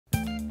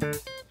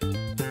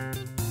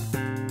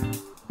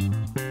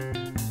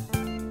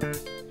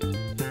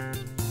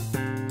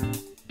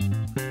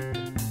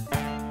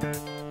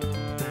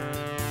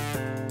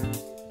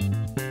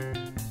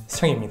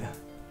수창입니다.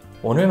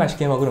 오늘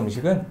맛있게 먹을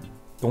음식은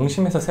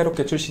농심에서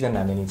새롭게 출시된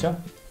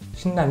라면이죠.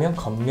 신라면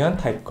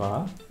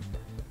건면타입과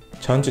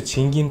전주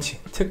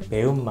진김치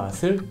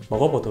특매운맛을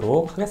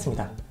먹어보도록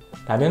하겠습니다.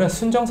 라면은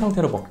순정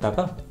상태로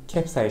먹다가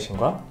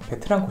캡사이신과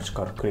베트남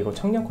고춧가루 그리고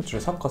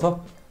청양고추를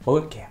섞어서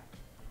먹을게요.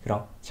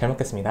 그럼 잘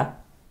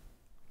먹겠습니다.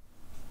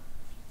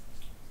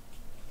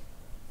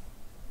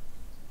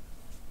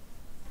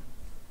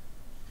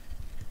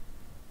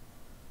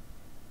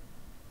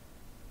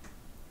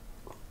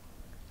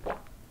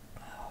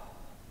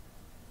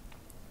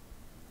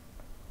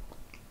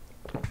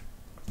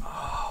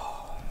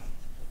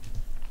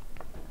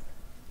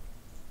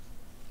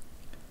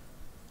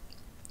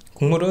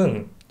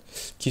 국물은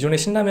기존의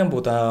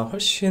신라면보다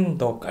훨씬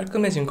더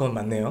깔끔해진 건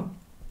맞네요.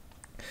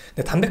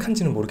 근데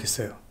담백한지는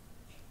모르겠어요.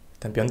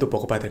 일단 면도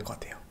먹어봐야 될 것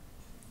같아요.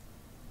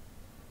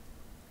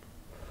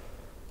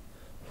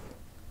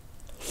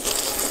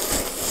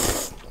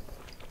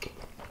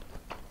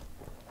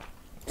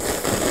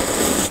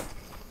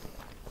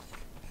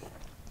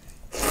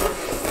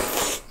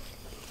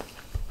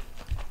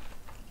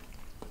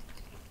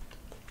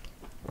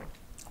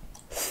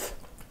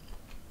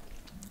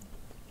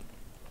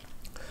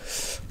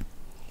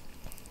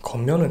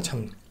 겉면은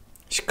참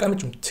식감이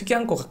좀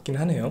특이한 것 같긴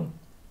하네요.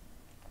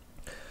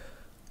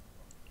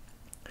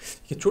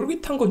 이게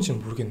쫄깃한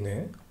건지는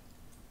모르겠네.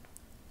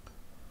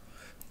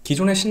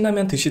 기존의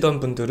신라면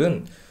드시던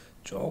분들은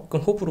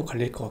조금 호불호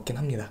갈릴 것 같긴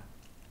합니다.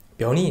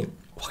 면이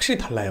확실히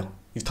달라요.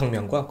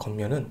 유탕면과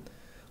겉면은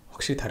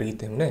확실히 다르기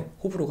때문에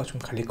호불호가 좀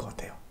갈릴 것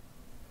같아요.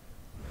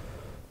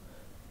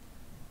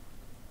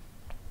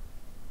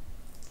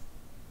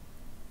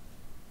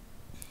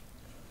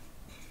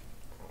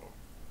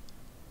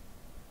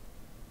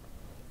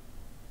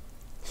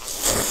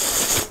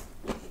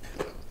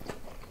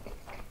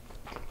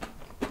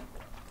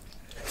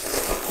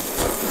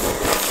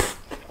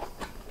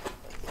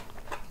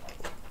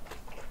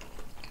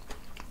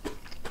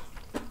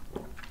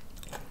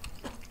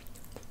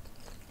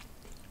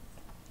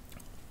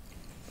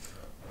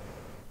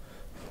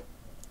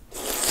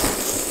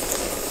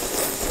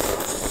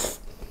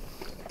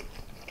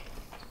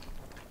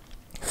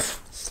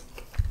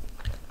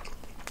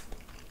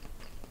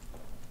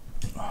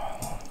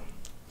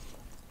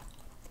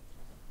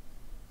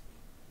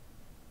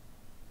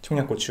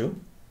 청양고추,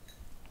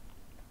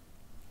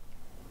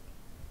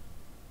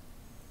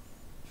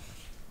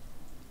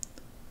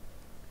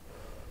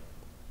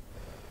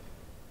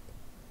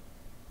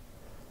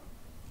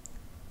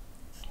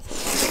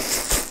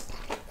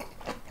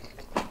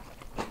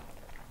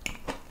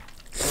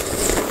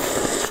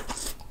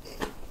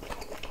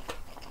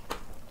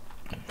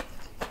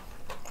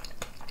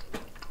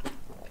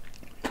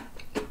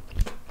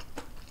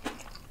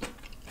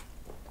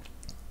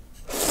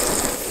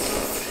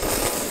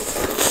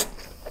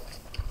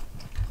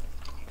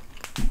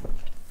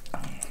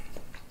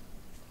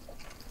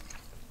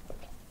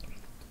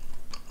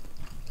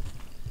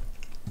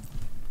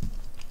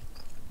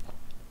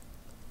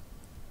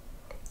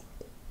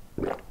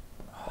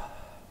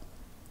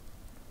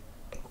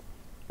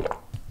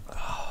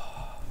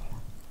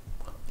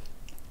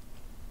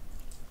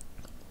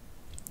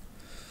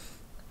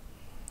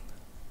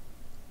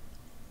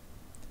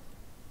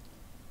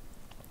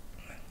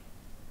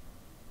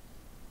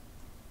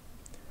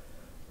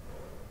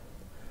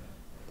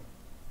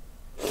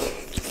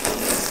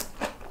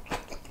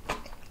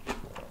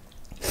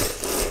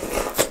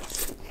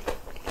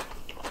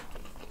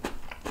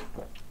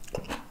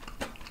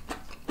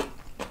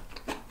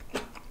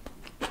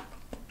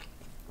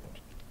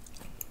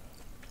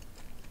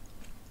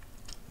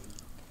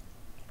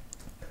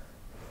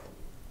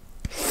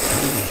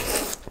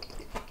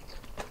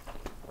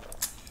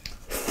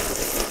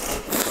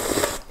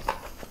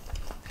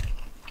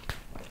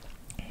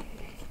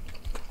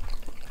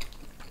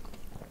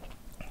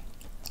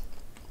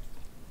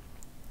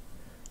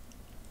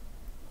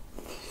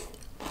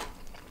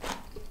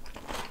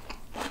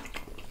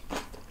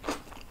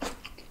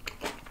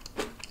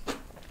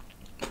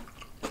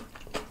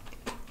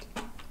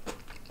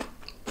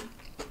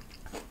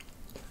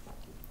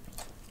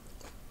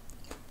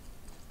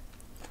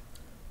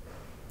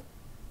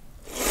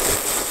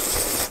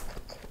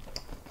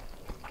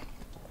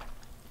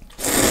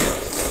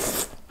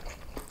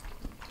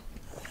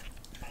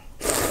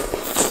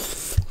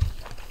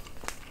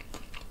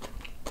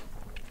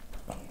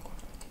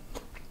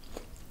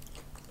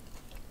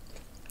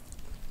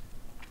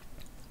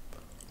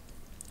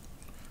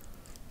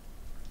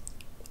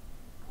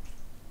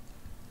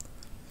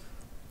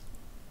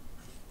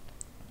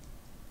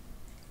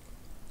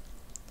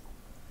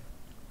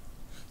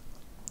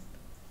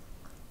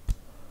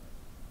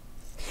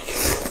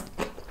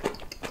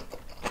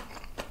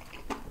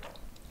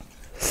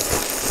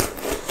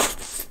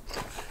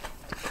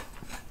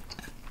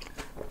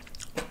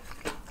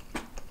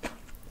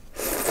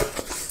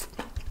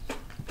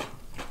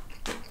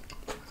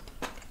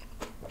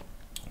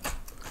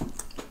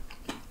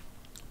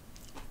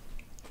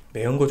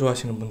 매운 거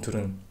좋아하시는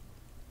분들은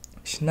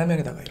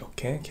신라면에다가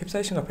이렇게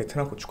캡사이신과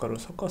베트남 고춧가루를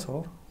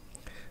섞어서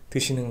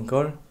드시는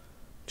걸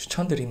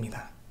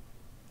추천드립니다.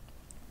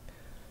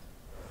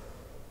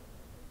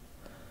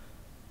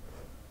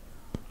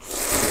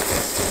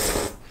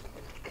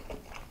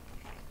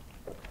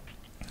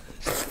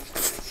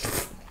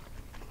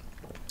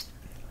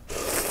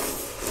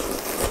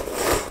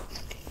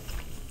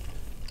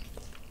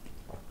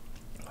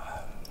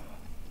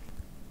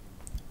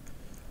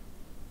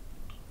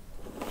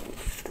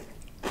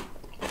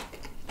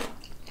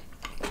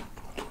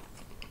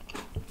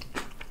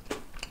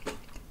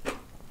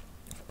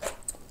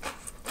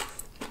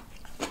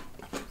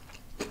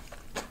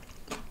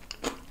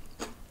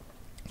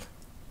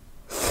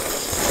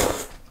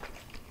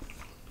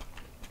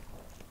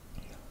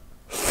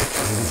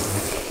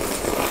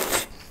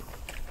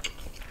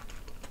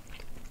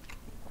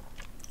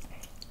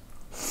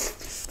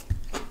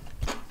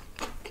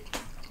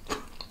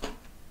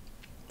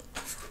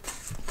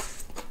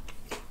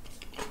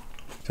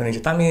 저는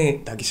이제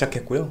땀이 나기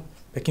시작했고요.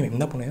 맵긴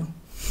맵나 보네요.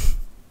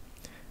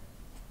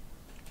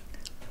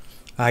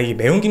 아, 이게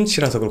매운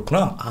김치라서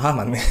그렇구나. 아,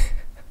 맞네.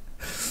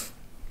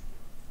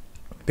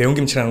 매운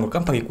김치라는 걸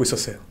깜빡 잊고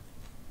있었어요.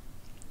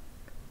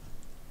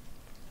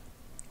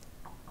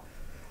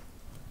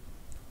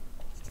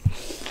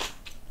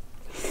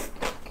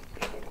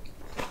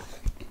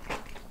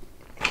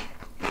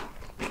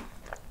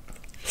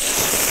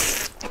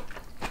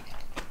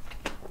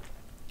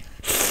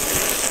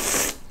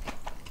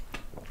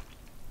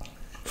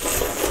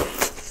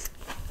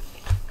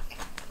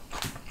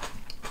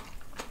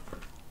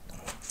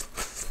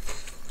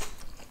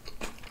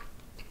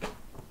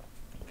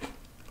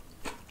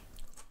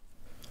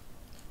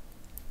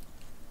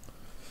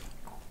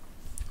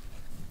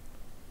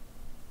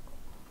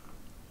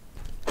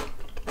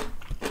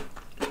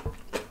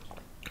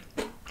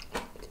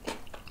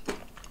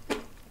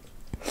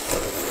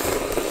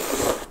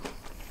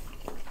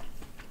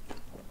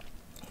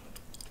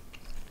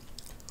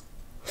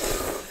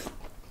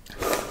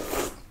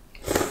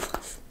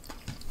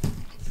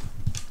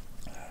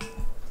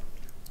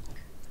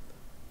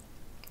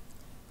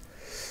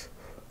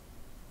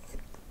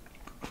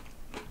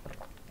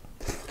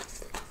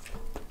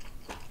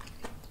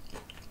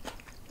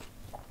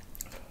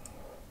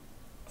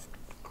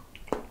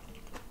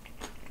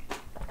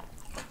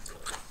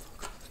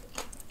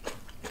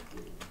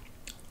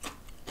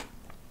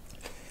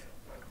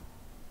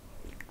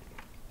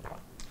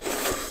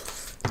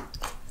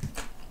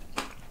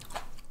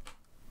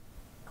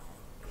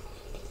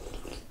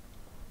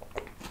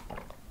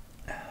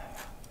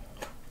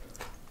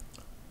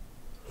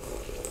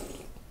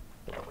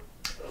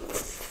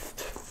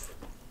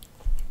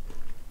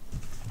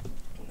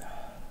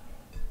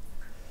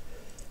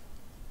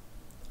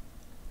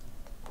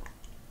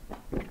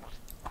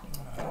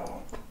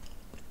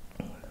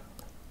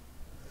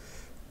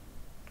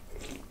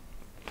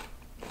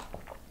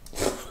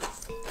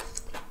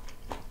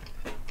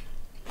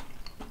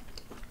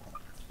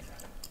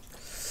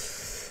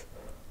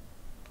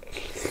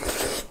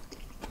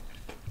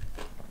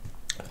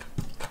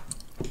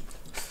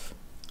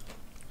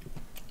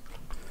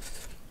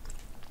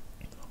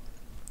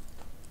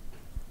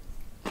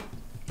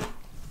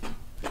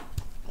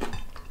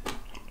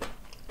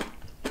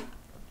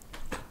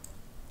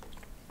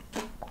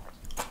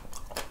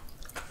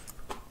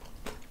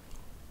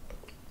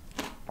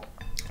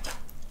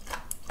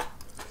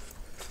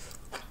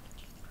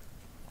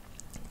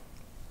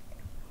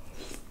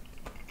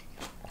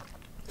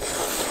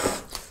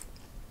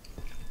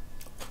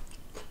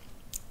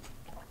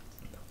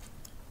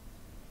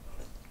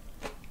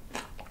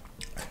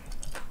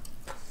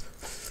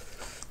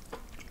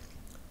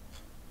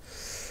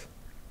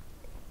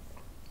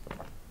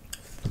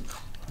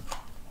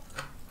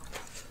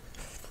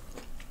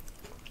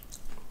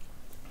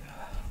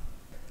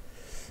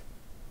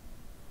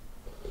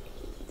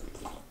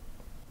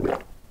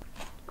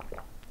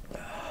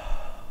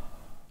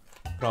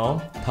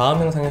 그럼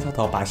다음 영상에서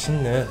더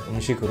맛있는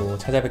음식으로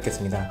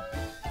찾아뵙겠습니다.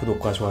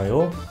 구독과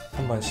좋아요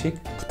한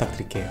번씩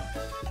부탁드릴게요.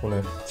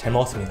 오늘 잘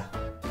먹었습니다.